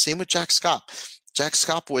stories. Same with Jack Scott. Jack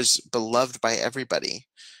Scott was beloved by everybody,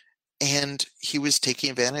 and he was taking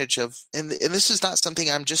advantage of, and this is not something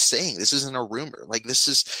I'm just saying. This isn't a rumor. Like, this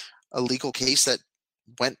is a legal case that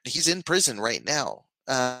he's in prison right now.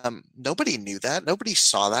 Nobody knew that. Nobody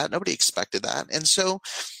saw that. Nobody expected that. And so,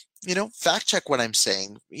 fact check what I'm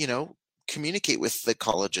saying, communicate with the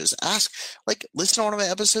colleges, ask, like, listen to one of my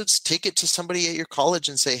episodes, take it to somebody at your college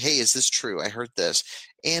and say, hey, is this true? I heard this.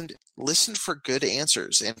 And listen for good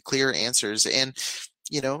answers and clear answers. And,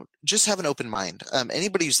 just have an open mind.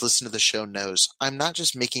 Anybody who's listened to the show knows I'm not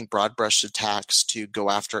just making broad brush attacks to go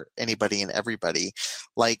after anybody and everybody.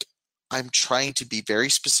 Like, I'm trying to be very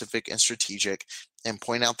specific and strategic and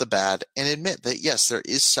point out the bad and admit that, yes, there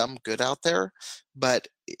is some good out there, but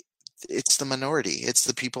it's the minority. It's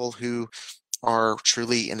the people who are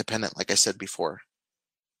truly independent, like I said before.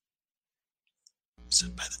 So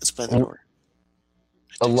it's by the door.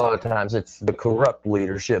 A lot of times it's the corrupt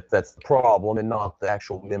leadership that's the problem and not the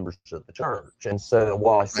actual members of the church. And so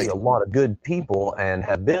while I see a lot of good people and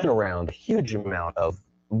have been around a huge amount of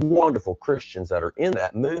wonderful Christians that are in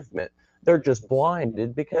that movement, they're just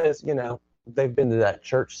blinded because, you know, they've been to that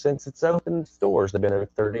church since it's opened its doors. They've been there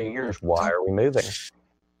 30 years. Why are we moving?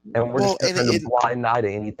 And we're just trying to blind eye to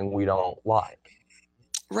anything we don't like.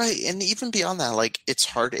 Right. And even beyond that, like it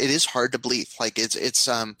is hard to believe. Like it's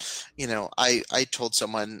you know, I told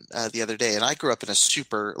someone the other day, and I grew up in a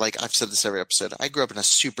super, like I've said this every episode, I grew up in a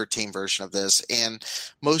super tame version of this. And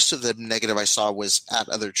most of the negative I saw was at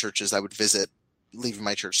other churches I would visit leaving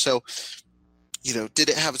my church. So, you know, did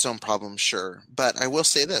it have its own problems? Sure. But I will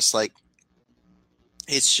say this, like,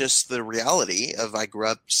 it's just the reality of I grew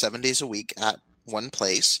up 7 days a week at one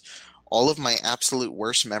place. All of my absolute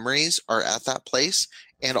worst memories are at that place.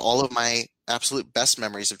 And all of my absolute best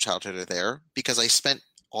memories of childhood are there because I spent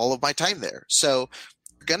all of my time there. So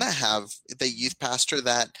you're going to have the youth pastor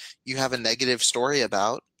that you have a negative story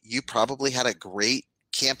about. You probably had a great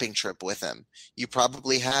camping trip with him. You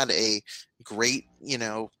probably had a great, you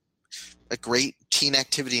know, a great teen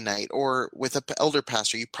activity night, or with an elder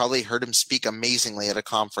pastor, you probably heard him speak amazingly at a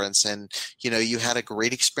conference and, you know, you had a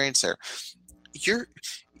great experience there.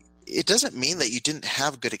 It doesn't mean that you didn't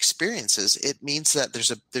have good experiences. It means that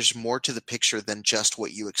there's more to the picture than just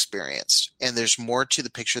what you experienced. And there's more to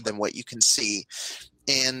the picture than what you can see.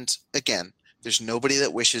 And again, there's nobody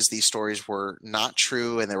that wishes these stories were not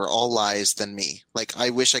true and they were all lies than me. Like,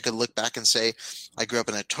 I wish I could look back and say, I grew up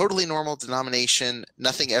in a totally normal denomination.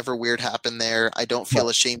 Nothing ever weird happened there. I don't feel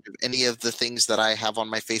ashamed of any of the things that I have on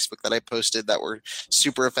my Facebook that I posted that were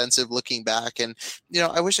super offensive looking back. And, you know,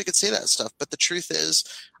 I wish I could say that stuff. But the truth is,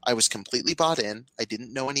 I was completely bought in. I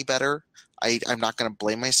didn't know any better. I'm not going to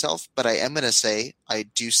blame myself, but I am going to say I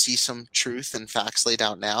do see some truth and facts laid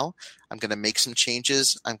out now. I'm going to make some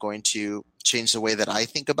changes. I'm going to change the way that I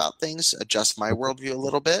think about things, adjust my worldview a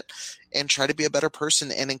little bit, and try to be a better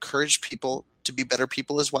person and encourage people to be better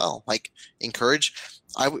people as well. Like, encourage.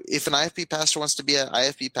 If an IFB pastor wants to be an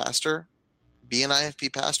IFB pastor, be an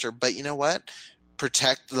IFB pastor. But you know what?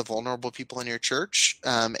 Protect the vulnerable people in your church,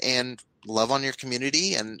 and love on your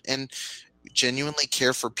community, and genuinely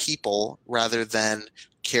care for people rather than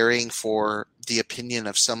caring for the opinion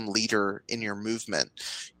of some leader in your movement.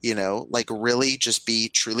 You know, like, really just be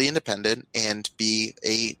truly independent and be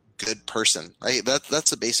a good person. Right? That's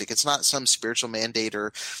the basic. It's not some spiritual mandate,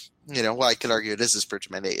 or, you know, well, I could argue it is a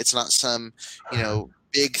spiritual mandate. It's not some, you know,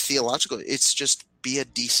 big theological. It's just be a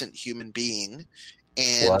decent human being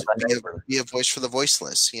and be a voice for the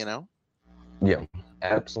voiceless, you know? Yeah,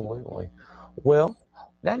 absolutely. Well,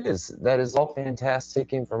 that is all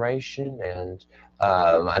fantastic information, and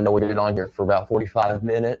I know we've been on here for about 45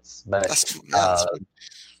 minutes, but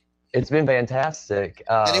it's been fantastic.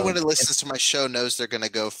 Anyone who listens to my show knows they're going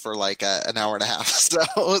to go for like an hour and a half, so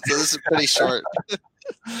this is pretty short.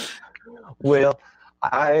 Well,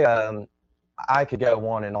 I could go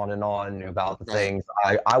on and on and on about the things.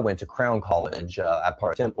 I went to Crown College at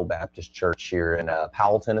Park Temple Baptist Church here in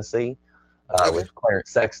Powell, Tennessee, with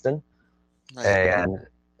Clarence Sexton. Right. And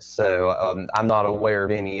so I'm not aware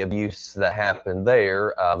of any abuse that happened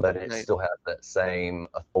there, but it still has that same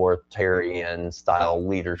authoritarian style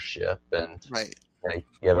leadership. And you know,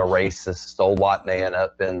 you have a racist old white man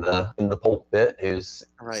up in the pulpit who's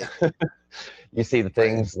you see the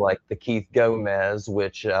things like the Keith Gomez,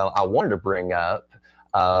 which I wanted to bring up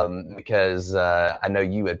because I know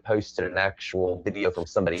you had posted an actual video from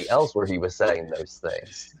somebody else where he was saying those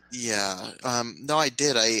things. Yeah. No, I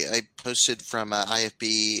did. I posted from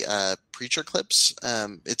IFB preacher clips.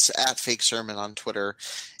 It's at Fake Sermon on Twitter.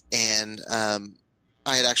 And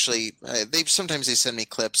I had actually, sometimes they send me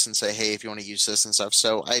clips and say, hey, if you want to use this and stuff.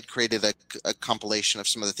 So I had created a compilation of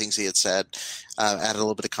some of the things he had said, added a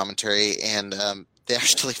little bit of commentary, and they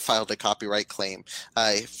actually filed a copyright claim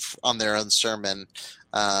on their own sermon,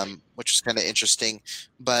 which was kind of interesting.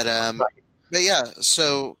 But yeah,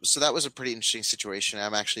 so that was a pretty interesting situation.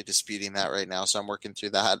 I'm actually disputing that right now, so I'm working through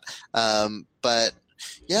that. But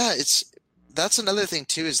yeah, that's another thing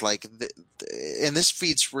too, is like, and this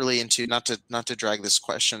feeds really into, not to drag this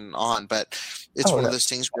question on, but it's one of those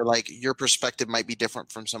things where like your perspective might be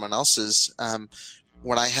different from someone else's.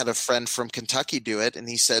 When I had a friend from Kentucky do it, and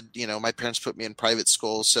he said, you know, my parents put me in private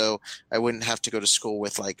school so I wouldn't have to go to school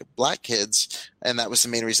with like black kids, and that was the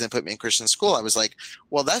main reason they put me in Christian school. I was like,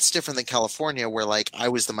 well, that's different than California, where like I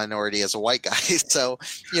was the minority as a white guy. So,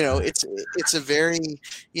 you know, it's a very,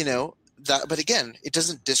 you know, but again, it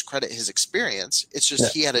doesn't discredit his experience. It's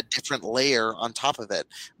just he had a different layer on top of it.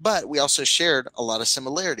 But we also shared a lot of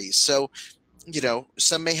similarities. So,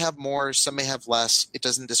 some may have more, some may have less. It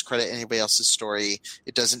doesn't discredit anybody else's story.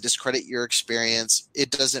 It doesn't discredit your experience.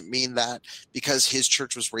 It doesn't mean that because his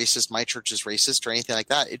church was racist, my church is racist or anything like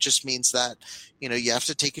that. It just means that, you have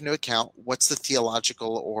to take into account what's the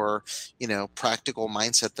theological or, practical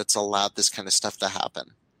mindset that's allowed this kind of stuff to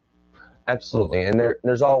happen. Absolutely. And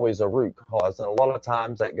there's always a root cause. And a lot of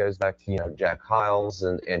times that goes back to, Jack Hyles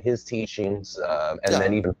and his teachings.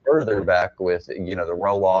 Then even further back with, the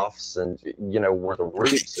roll-offs and, where the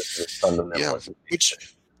roots of this fundamentalism.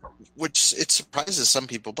 Which it surprises some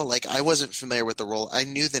people, but I wasn't familiar with the roll. I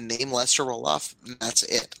knew the name Lester Roloff, and that's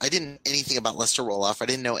it. I didn't know anything about Lester Roloff. I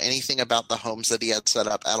didn't know anything about the homes that he had set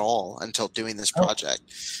up at all until doing this project.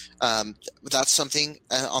 That's something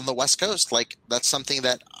on the West Coast. That's something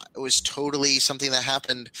that was totally something that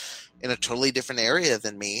happened in a totally different area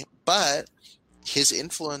than me, but his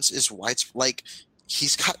influence is widespread.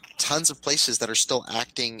 He's got tons of places that are still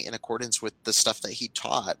acting in accordance with the stuff that he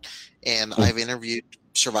taught. And I've interviewed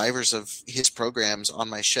survivors of his programs on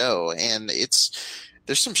my show, and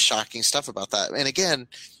there's some shocking stuff about that. And again,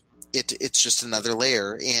 it's just another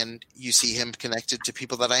layer, and you see him connected to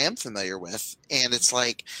people that I am familiar with. And it's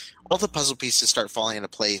like all the puzzle pieces start falling into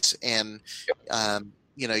place, and,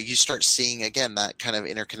 you start seeing again, that kind of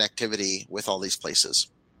interconnectivity with all these places.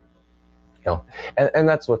 And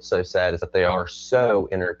that's what's so sad is that they are so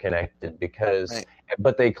interconnected because, right.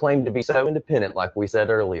 But they claim to be so independent. Like we said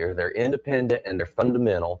earlier, they're independent and they're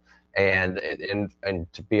fundamental. And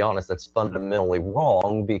to be honest, that's fundamentally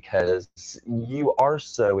wrong because you are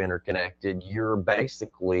so interconnected. You're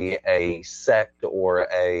basically a sect or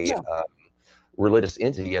a religious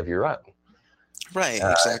entity of your own. Right.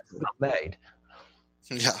 Exactly. Not made.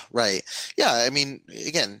 Yeah, right. Yeah, I mean,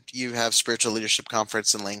 again, you have Spiritual Leadership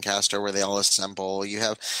Conference in Lancaster where they all assemble. You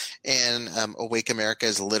have, and Awake America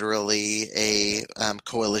is literally a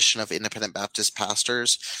coalition of independent Baptist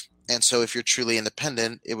pastors. And so if you're truly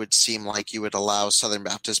independent, it would seem like you would allow Southern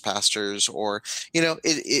Baptist pastors or,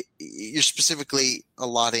 you're specifically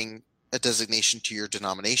allotting a designation to your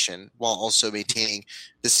denomination while also maintaining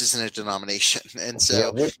this isn't a denomination. And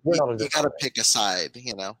so you got to pick a side,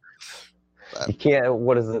 But, you can't.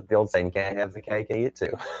 What is it? The old saying: "Can't have the cake and eat it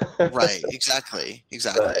too." Right. Exactly.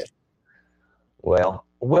 Well,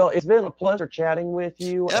 it's been a pleasure chatting with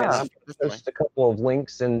you. Yeah, and I'm going to post a couple of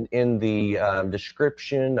links in the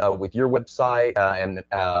description with your website and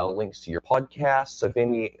links to your podcast. So if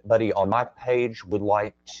anybody on my page would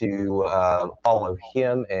like to follow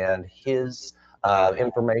him and his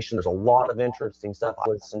information, there's a lot of interesting stuff. I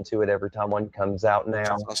listen to it every time one comes out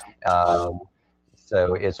now. Awesome.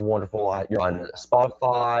 So it's wonderful. You're on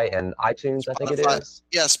Spotify and iTunes, I think it is.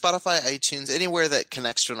 Yeah, Spotify, iTunes, anywhere that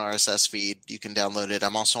connects to an RSS feed, you can download it.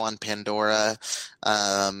 I'm also on Pandora.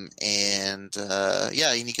 And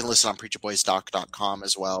you can listen on preacherboysdoc.com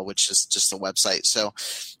as well, which is just the website. So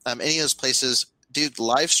any of those places, dude,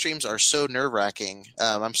 live streams are so nerve-wracking.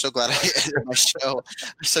 I'm so glad I ended my show.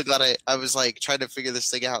 I'm so glad I was trying to figure this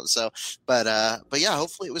thing out. So, but yeah,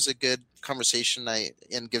 hopefully it was a good conversation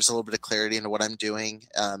and gives a little bit of clarity into what I'm doing.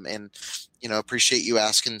 And appreciate you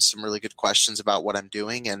asking some really good questions about what I'm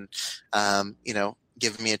doing and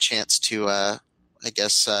giving me a chance to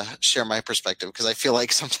share my perspective, because I feel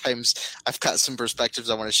like sometimes I've got some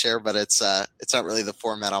perspectives I want to share, but it's not really the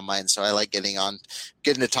format on mine. So I like getting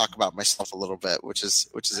to talk about myself a little bit, which is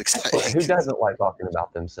exciting. Well, who doesn't like talking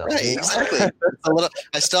about themselves? Right, exactly.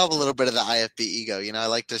 I still have a little bit of the IFB ego, I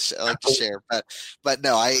like to share, but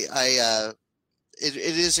no,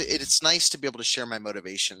 it's nice to be able to share my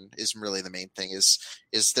motivation is really the main thing is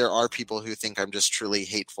there are people who think I'm just truly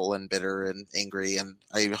hateful and bitter and angry. And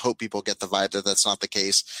I hope people get the vibe that that's not the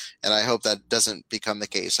case. And I hope that doesn't become the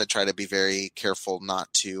case. I try to be very careful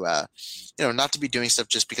not to be doing stuff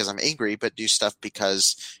just because I'm angry, but do stuff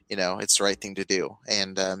because, it's the right thing to do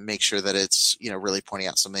and make sure that it's, really pointing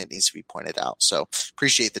out something that needs to be pointed out. So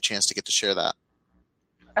appreciate the chance to get to share that.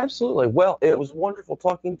 Absolutely. Well, it was wonderful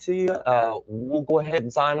talking to you. We'll go ahead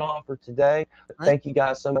and sign off for today. Right. Thank you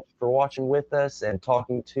guys so much for watching with us and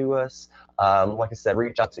talking to us. Like I said,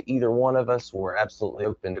 reach out to either one of us. We're absolutely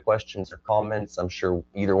open to questions or comments. I'm sure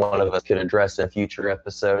either one of us could address a future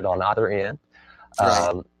episode on either end.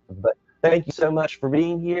 Right. But thank you so much for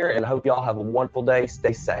being here, and I hope y'all have a wonderful day.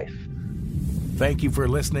 Stay safe. Thank you for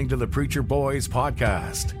listening to the Preacher Boys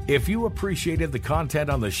podcast. If you appreciated the content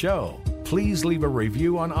on the show, please leave a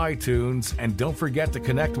review on iTunes and don't forget to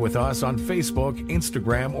connect with us on Facebook,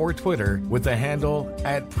 Instagram, or Twitter with the handle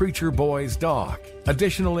 @PreacherBoysDoc.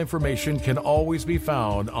 Additional information can always be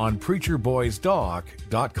found on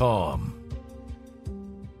PreacherBoysDoc.com.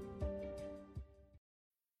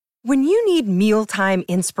 When you need mealtime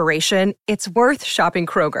inspiration, it's worth shopping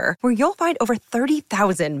Kroger, where you'll find over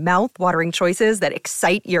 30,000 mouth-watering choices that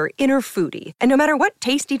excite your inner foodie. And no matter what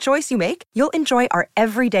tasty choice you make, you'll enjoy our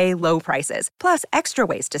everyday low prices, plus extra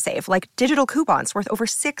ways to save, like digital coupons worth over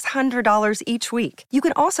 $600 each week. You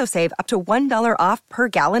can also save up to $1 off per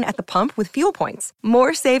gallon at the pump with fuel points.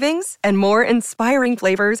 More savings and more inspiring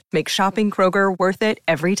flavors make shopping Kroger worth it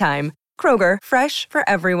every time. Kroger, fresh for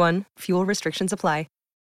everyone. Fuel restrictions apply.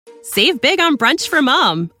 Save big on brunch for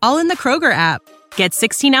mom, all in the Kroger app. Get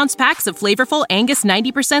 16-ounce packs of flavorful Angus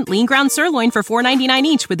 90% lean ground sirloin for $4.99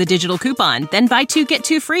 each with a digital coupon. Then buy 2, get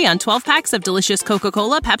 2 free on 12 packs of delicious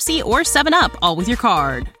Coca-Cola, Pepsi, or 7-Up, all with your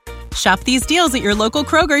card. Shop these deals at your local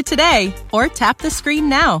Kroger today, or tap the screen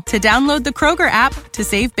now to download the Kroger app to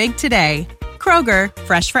save big today. Kroger,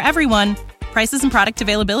 fresh for everyone. Prices and product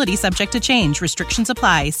availability subject to change. Restrictions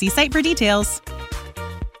apply. See site for details.